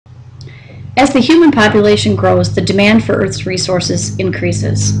As the human population grows, the demand for Earth's resources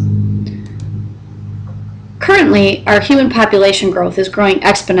increases. Currently, our human population growth is growing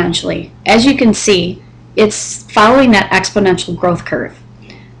exponentially. As you can see, it's following that exponential growth curve.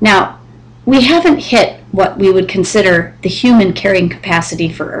 Now, we haven't hit what we would consider the human carrying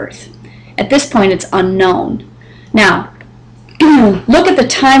capacity for Earth. At this point, it's unknown. Now, look at the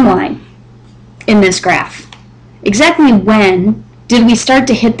timeline in this graph. Exactly when did we start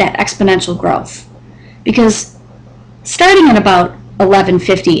to hit that exponential growth? Because starting at about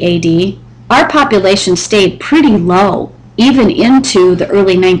 1150 AD, our population stayed pretty low, even into the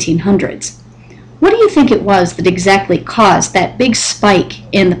early 1900s. What do you think it was that exactly caused that big spike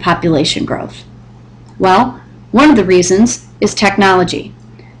in the population growth? Well, one of the reasons is technology.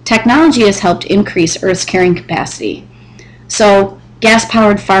 Technology has helped increase Earth's carrying capacity. So,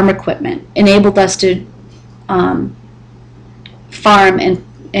 gas-powered farm equipment enabled us to farm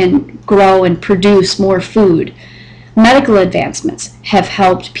and grow and produce more food. Medical advancements have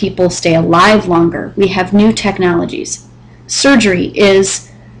helped people stay alive longer. We have new technologies. Surgery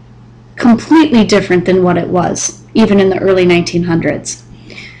is completely different than what it was, even in the early 1900s,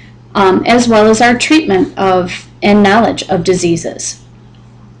 as well as our treatment of and knowledge of diseases.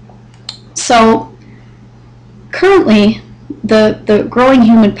 So currently, the growing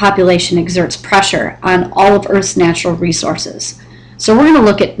human population exerts pressure on all of Earth's natural resources. So we're going to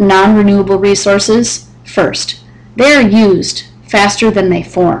look at non-renewable resources first. They are used faster than they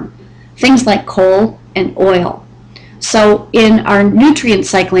form, things like coal and oil. So in our nutrient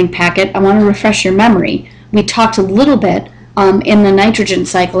cycling packet, I want to refresh your memory. We talked a little bit in the nitrogen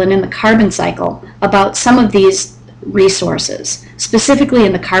cycle and in the carbon cycle about some of these resources. Specifically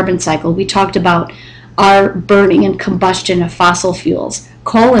in the carbon cycle, we talked about our burning and combustion of fossil fuels.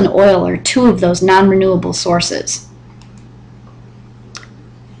 Coal and oil are two of those non-renewable sources.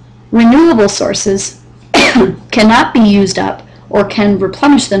 Renewable sources cannot be used up or can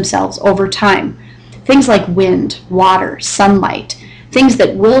replenish themselves over time. Things like wind, water, sunlight, things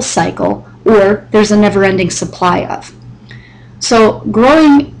that will cycle or there's a never-ending supply of. So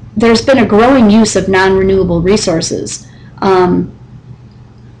there's been a growing use of non-renewable resources,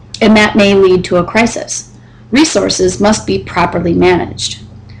 and that may lead to a crisis. Resources must be properly managed.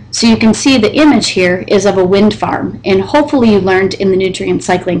 So you can see the image here is of a wind farm, and hopefully you learned in the nutrient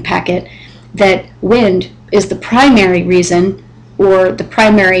cycling packet that wind is the primary reason or the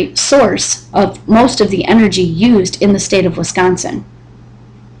primary source of most of the energy used in the state of Wisconsin.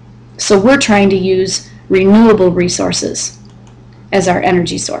 So we're trying to use renewable resources as our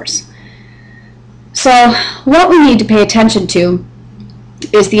energy source. So what we need to pay attention to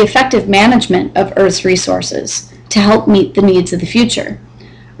is the effective management of Earth's resources to help meet the needs of the future.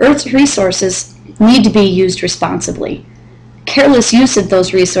 Earth's resources need to be used responsibly. Careless use of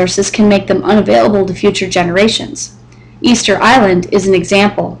those resources can make them unavailable to future generations. Easter Island is an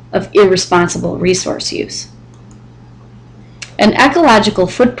example of irresponsible resource use. An ecological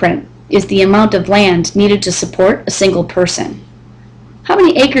footprint is the amount of land needed to support a single person. How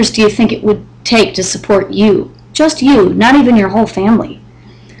many acres do you think it would take to support you? Just you, not even your whole family.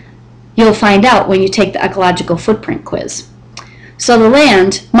 You'll find out when you take the ecological footprint quiz. So the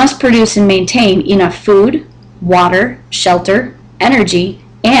land must produce and maintain enough food, water, shelter, energy,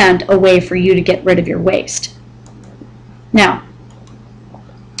 and a way for you to get rid of your waste. Now,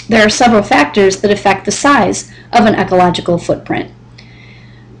 there are several factors that affect the size of an ecological footprint.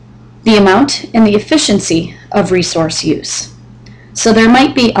 The amount and the efficiency of resource use. So there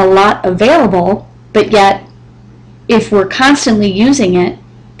might be a lot available, but yet if we're constantly using it,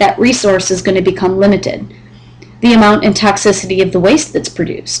 that resource is going to become limited. The amount and toxicity of the waste that's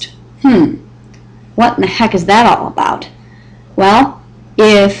produced. What in the heck is that all about? Well,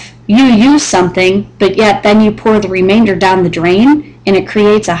 if you use something, but yet then you pour the remainder down the drain and it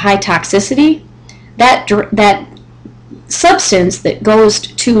creates a high toxicity, that substance that goes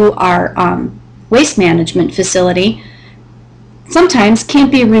to our waste management facility sometimes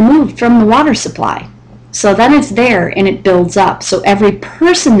can't be removed from the water supply. So then it's there and it builds up. So every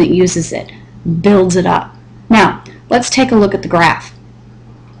person that uses it builds it up. Now, let's take a look at the graph.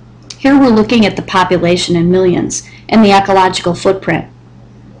 Here we're looking at the population in millions and the ecological footprint.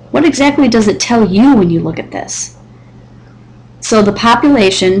 What exactly does it tell you when you look at this? So the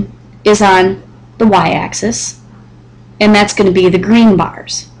population is on the y-axis, and that's going to be the green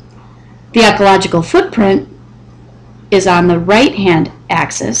bars. The ecological footprint is on the right-hand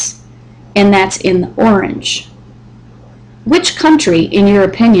axis, and that's in the orange. Which country, in your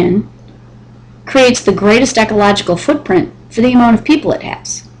opinion, creates the greatest ecological footprint for the amount of people it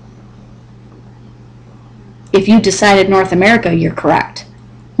has? If you decided North America, you're correct.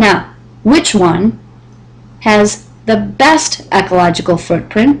 Now, Which one has the best ecological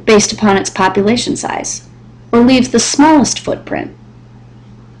footprint based upon its population size, or leaves the smallest footprint?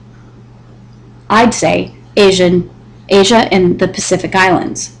 I'd say Asia and the Pacific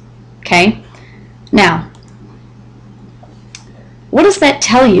Islands. Okay? Now, what does that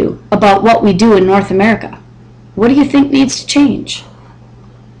tell you about what we do in North America? What do you think needs to change?